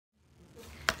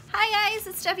Hi guys,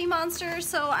 it's Steffi Monster.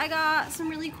 So I got some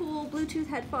really cool Bluetooth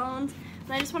headphones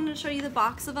and I just wanted to show you the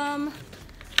box of them.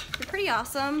 They're pretty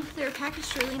awesome. They're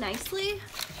packaged really nicely.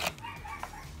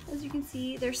 As you can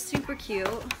see, they're super cute.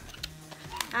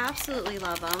 Absolutely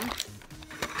love them.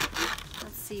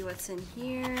 Let's see what's in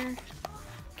here.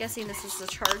 Guessing this is the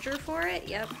charger for it.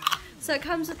 Yep. So it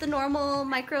comes with the normal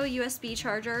micro USB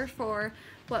charger for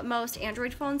what most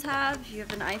Android phones have. If you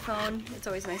have an iPhone, it's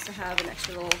always nice to have an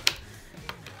extra little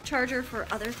charger for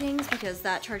other things because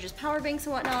that charges power banks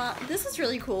and whatnot. This is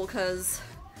really cool because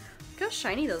look how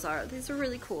shiny those are. These are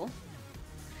really cool.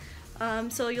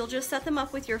 So you'll just set them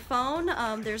up with your phone.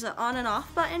 There's an on and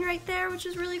off button right there, which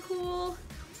is really cool.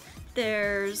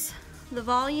 There's the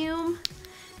volume,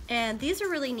 and these are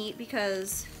really neat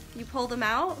because you pull them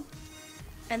out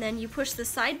and then you push the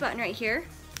side button right here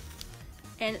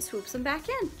and it swoops them back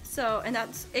in. So, and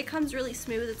it comes really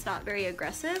smooth. It's not very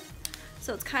aggressive.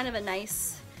 So it's kind of a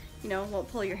nice, you know, won't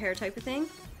pull your hair type of thing.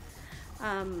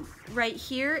 Right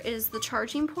here is the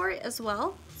charging port as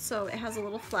well. So it has a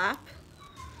little flap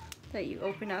that you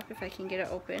open up, if I can get it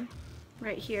open.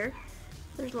 Right here,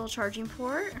 there's a little charging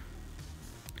port.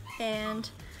 And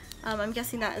I'm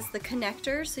guessing that is the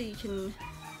connector, so you can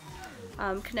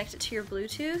connect it to your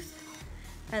Bluetooth.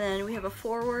 And then we have a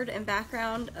forward and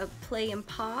background, a play and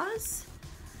pause.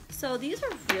 So these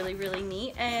are really, really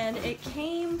neat. And it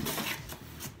came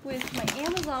with my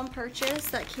Amazon purchase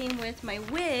that came with my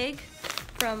wig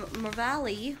from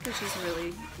Morvali, which is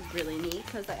really, really neat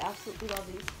because I absolutely love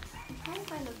these. I'm trying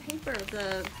to find the paper of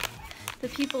the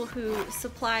people who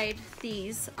supplied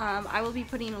these. I will be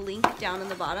putting a link down in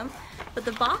the bottom. But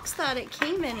the box that it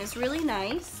came in is really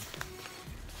nice.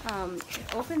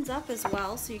 It opens up as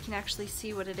well so you can actually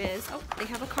see what it is. Oh, they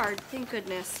have a card, thank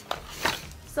goodness.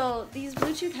 So these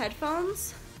Bluetooth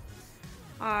headphones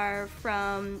are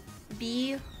from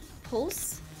B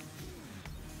Pulse.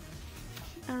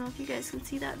 I don't know if you guys can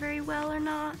see that very well or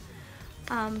not,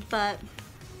 but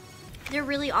they're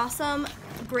really awesome.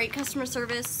 Great customer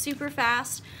service, super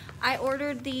fast. I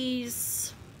ordered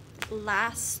these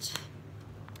last,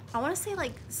 I want to say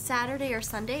like Saturday or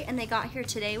Sunday, and they got here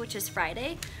today, which is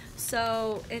Friday.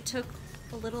 So it took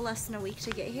a little less than a week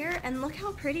to get here, and look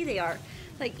how pretty they are.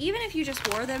 Like, even if you just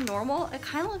wore them normal, it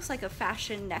kind of looks like a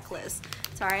fashion necklace.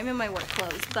 Sorry, I'm in my work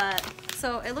clothes, but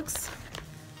so it looks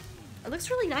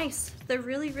really nice. They're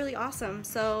really, really awesome.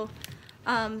 So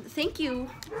thank you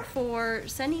for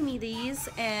sending me these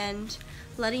and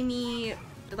letting me,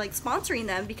 like, sponsoring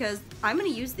them, because I'm gonna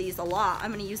use these a lot.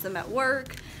 I'm gonna use them at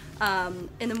work,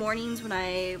 in the mornings when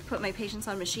I put my patients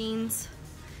on machines.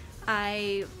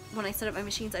 When I set up my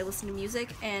machines, I listen to music,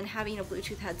 and having a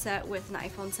Bluetooth headset with an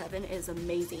iPhone 7 is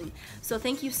amazing. So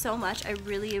thank you so much. I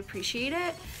really appreciate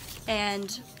it.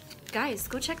 And guys,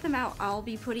 go check them out. I'll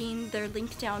be putting their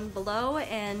link down below,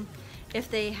 and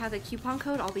if they have a coupon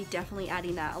code, I'll be definitely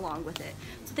adding that along with it.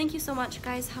 So thank you so much,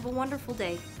 guys. Have a wonderful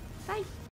day. Bye.